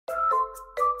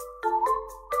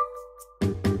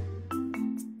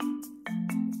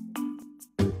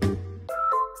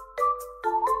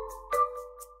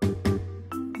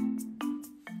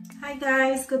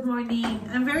guys, good morning.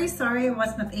 I'm very sorry I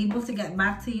was not able to get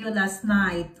back to you last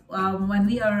night. When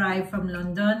we arrived from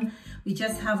London, we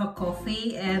just have a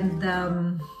coffee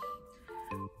and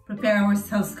prepare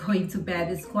ourselves going to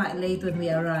bed. It's quite late when we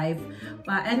arrive.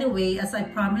 But anyway, as I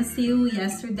promised you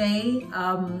yesterday,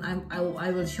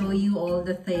 I will show you all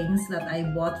the things that I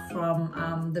bought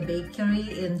from the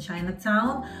bakery in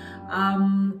Chinatown.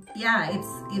 Yeah,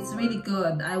 it's really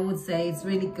good. I would say it's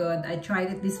really good. I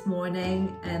tried it this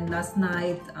morning and last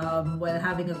night while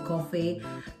having a coffee.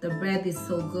 The bread is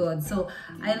so good. So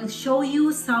I'll show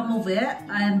you some of it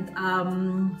and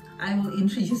I will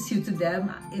introduce you to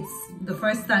them. It's the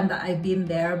first time that I've been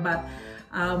there, but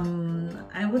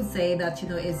I would say that, you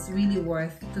know, it's really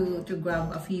worth to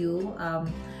grab a few.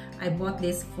 I bought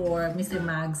this for Mr.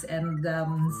 Mags and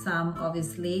Sam,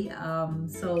 obviously. Yeah,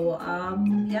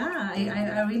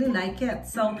 I really like it.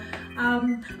 So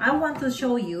I want to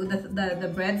show you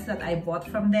the breads that I bought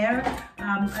from there.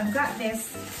 I've got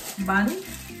this bun.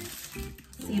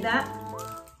 See that?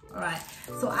 Alright,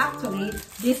 so actually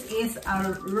this is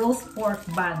a roast pork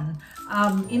bun.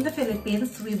 In the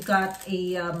Philippines, we've got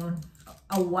a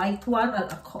white one,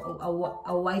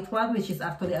 a white one, which is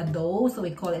actually a dough, so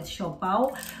we call it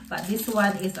siopao. But this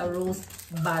one is a roast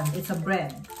bun. It's a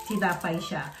bread. Tinapay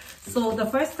siya. So the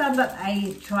first time that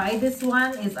I tried this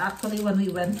one is actually when we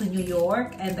went to New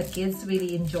York, and the kids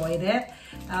really enjoyed it.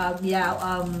 Yeah,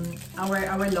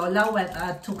 our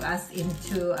Lola took us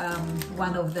into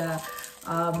one of the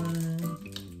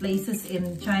places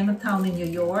in Chinatown in New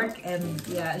York, and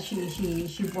yeah,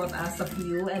 she bought us a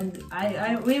few, and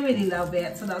we really love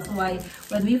it. So that's why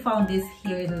when we found this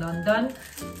here in London,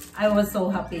 I was so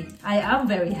happy. I am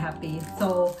very happy.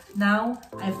 So now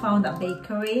I found a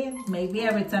bakery. Maybe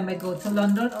every time I go to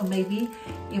London, or maybe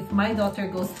if my daughter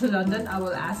goes to London, I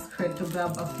will ask her to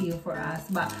grab a few for us.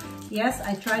 But yes,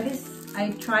 I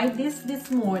tried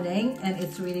this morning and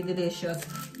it's really delicious.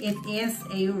 It is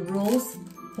a roast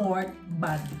pork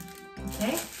bun.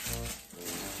 Okay,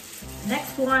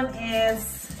 next one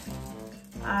is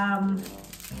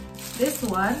this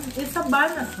one. It's a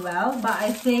bun as well, but I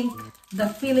think the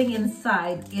filling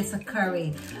inside is a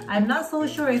curry. I'm not so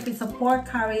sure if it's a pork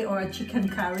curry or a chicken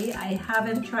curry. I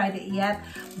haven't tried it yet,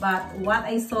 but what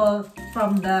I saw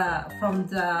from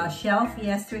the shelf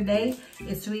yesterday,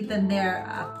 it's written there,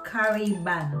 a curry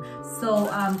bun. So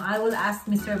I will ask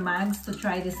Mr. Mags to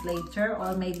try this later,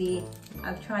 or maybe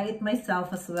I'll try it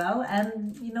myself as well,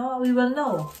 and you know, we will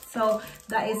know. So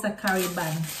that is a curry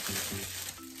bun.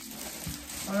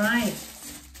 All right.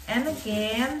 And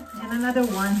again, and another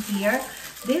one here.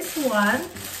 This one,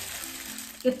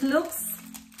 it looks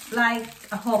like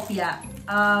a hopia.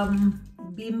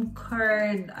 Bean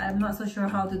curd, I'm not so sure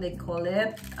how do they call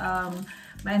it.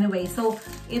 But anyway, so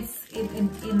it's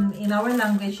in our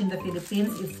language in the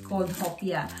Philippines, it's called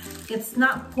hopia. It's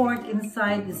not pork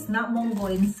inside, it's not mongo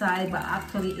inside, but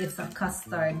actually it's a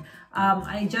custard.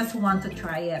 I just want to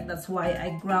try it. That's why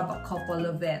I grab a couple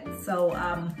of it. So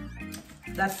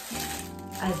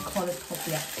I call it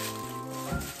hopia.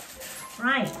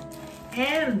 Right,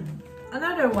 and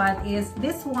another one is,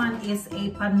 this one is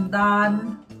a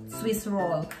pandan Swiss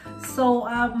roll. So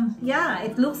yeah,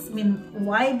 it looks, I mean,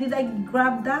 why did I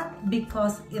grab that?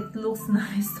 Because it looks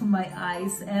nice to my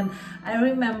eyes. And I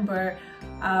remember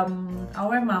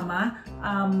our mama,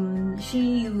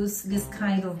 she used this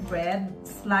kind of bread,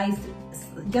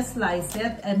 just slice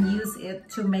it and use it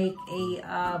to make a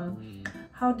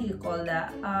how do you call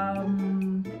that,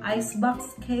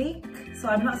 icebox cake. So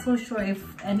I'm not so sure if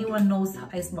anyone knows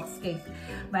icebox cake,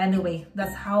 but anyway,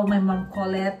 that's how my mom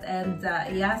call it. And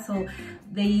yeah, so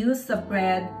they use the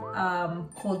bread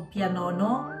called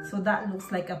pianono. So that looks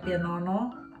like a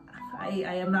pianono.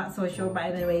 I am not so sure, but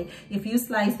anyway, if you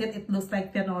slice it, it looks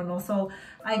like pianono. So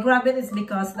I grab it is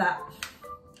because that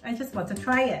I just want to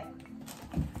try it.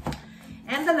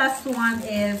 And the last one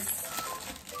is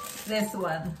this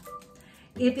one.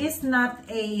 It is not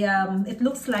a, it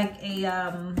looks like a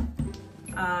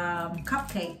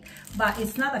cupcake, but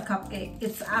it's not a cupcake.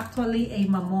 It's actually a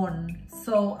mamon.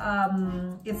 So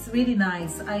it's really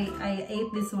nice. I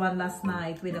ate this one last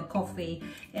night with a coffee,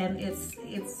 and it's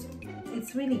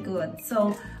really good.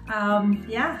 So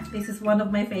yeah, this is one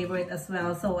of my favorite as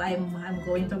well. So I'm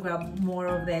going to grab more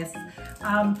of this.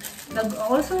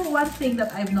 Also, one thing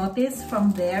that I've noticed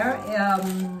from there,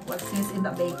 what's this in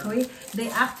the bakery? They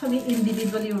actually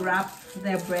individually wrap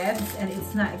their breads, and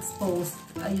it's not exposed.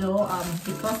 You know,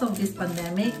 because of this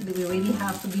pandemic, we really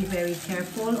have to be very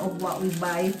careful of what we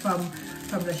buy from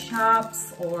the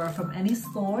shops or from any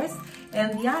stores.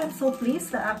 And yeah, I'm so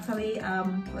pleased that actually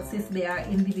what's this, they are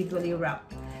individually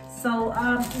wrapped. So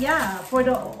yeah, for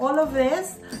all of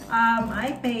this,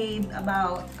 I paid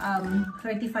about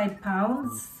 35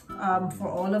 pounds for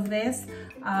all of this.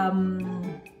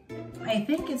 I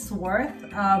think it's worth,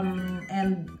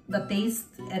 and the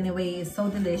taste anyway is so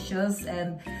delicious.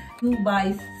 And you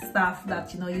buy stuff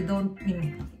that you don't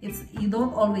you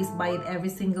don't always buy it every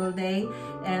single day,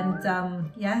 and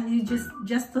yeah, you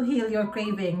just to heal your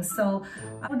cravings. So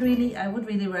I would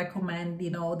really recommend,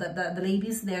 that the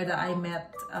ladies there that I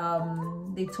met,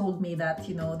 they told me that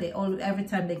every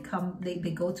time they come, they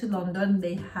go to London,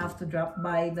 they have to drop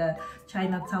by the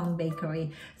Chinatown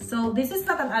Bakery. So this is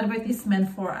not an advertisement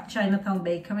for Chinatown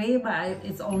Bakery, but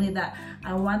it's only that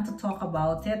I want to talk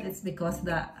about it. It's because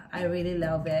that I really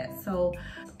love it. So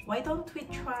why don't we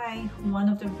try one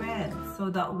of the breads so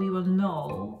that we will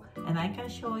know, and I can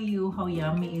show you how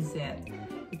yummy is it.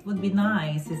 It would be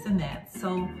nice, isn't it?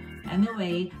 So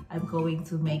anyway, I'm going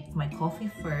to make my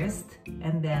coffee first,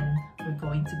 and then we're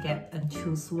going to get and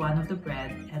choose one of the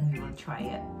bread and we will try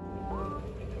it.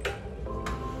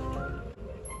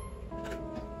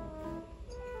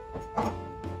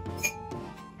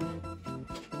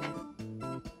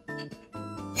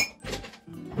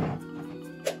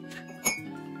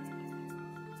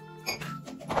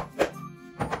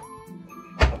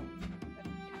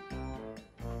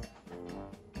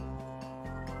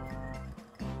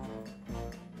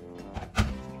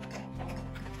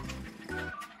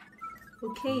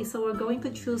 Okay, so we're going to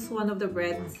choose one of the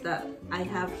breads that I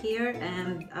have here,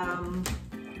 and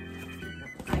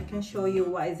I can show you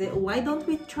what is it. Why don't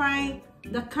we try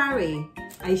the curry?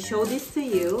 I showed this to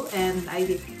you, and I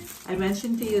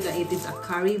mentioned to you that it is a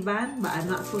curry bun, but I'm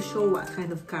not so sure what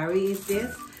kind of curry is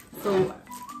this. So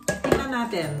tingnan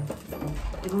natin.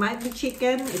 It might be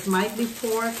chicken, it might be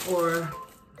pork, or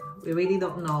we really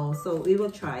don't know. So we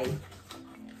will try.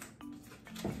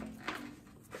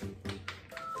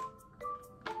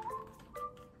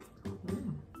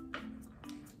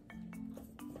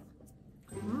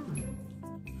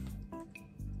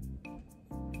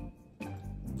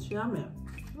 Yummy.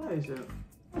 What is it?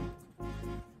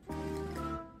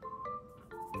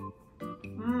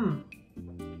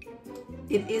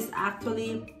 It is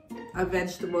actually a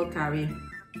vegetable curry.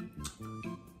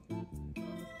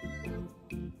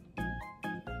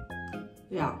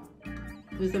 Yeah,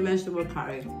 it's a vegetable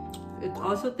curry. It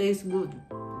also tastes good.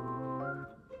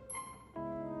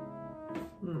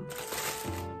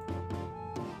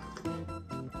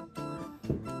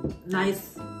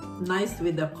 Nice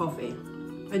with the coffee.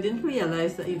 I didn't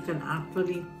realize that you can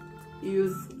actually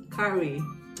use curry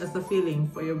as a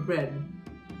filling for your bread.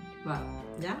 But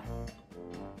yeah,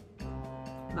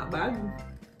 not bad.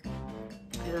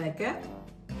 I like it.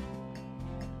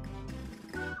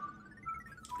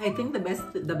 I think the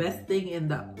best thing in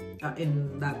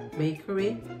that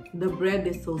bakery, the bread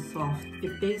is so soft.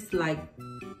 It tastes like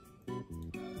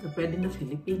the bread in the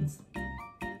Philippines.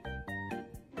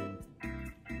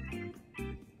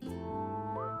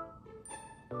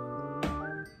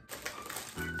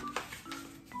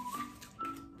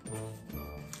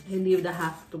 I leave the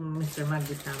half to Mr.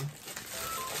 Magitan.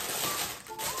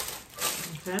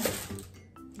 Okay,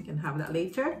 you can have that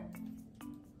later.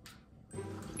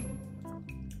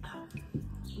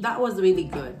 That was really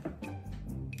good.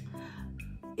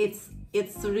 It's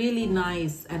really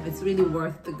nice, and it's really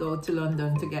worth to go to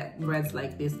London to get breads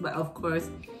like this. But of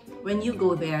course, when you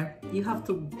go there, you have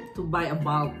to buy a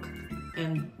bulk,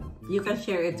 and you can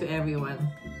share it to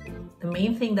everyone. The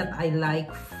main thing that I like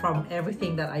from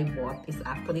everything that I bought is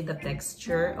actually the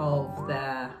texture of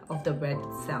the bread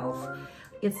itself.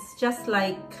 It's just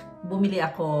like bumili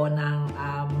ako ng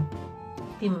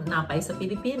tinapay sa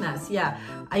Pilipinas. Yeah,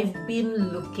 I've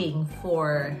been looking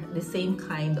for the same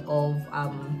kind of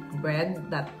bread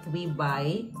that we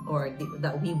buy or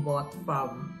that we bought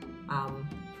from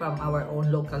our own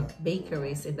local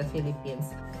bakeries in the Philippines.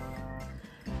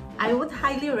 I would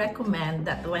highly recommend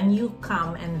that when you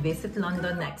come and visit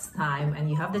London next time and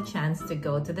you have the chance to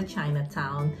go to the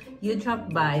Chinatown, you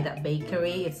drop by that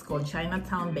bakery. It's called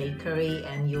Chinatown Bakery,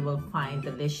 and you will find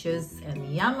delicious and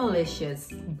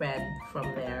yummalicious bread from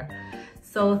there.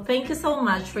 So thank you so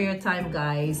much for your time,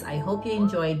 guys. I hope you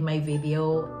enjoyed my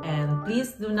video, and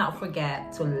please do not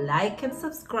forget to like and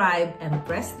subscribe and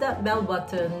press that bell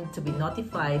button to be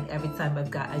notified every time I've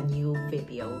got a new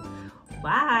video.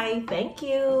 Bye! Thank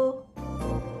you!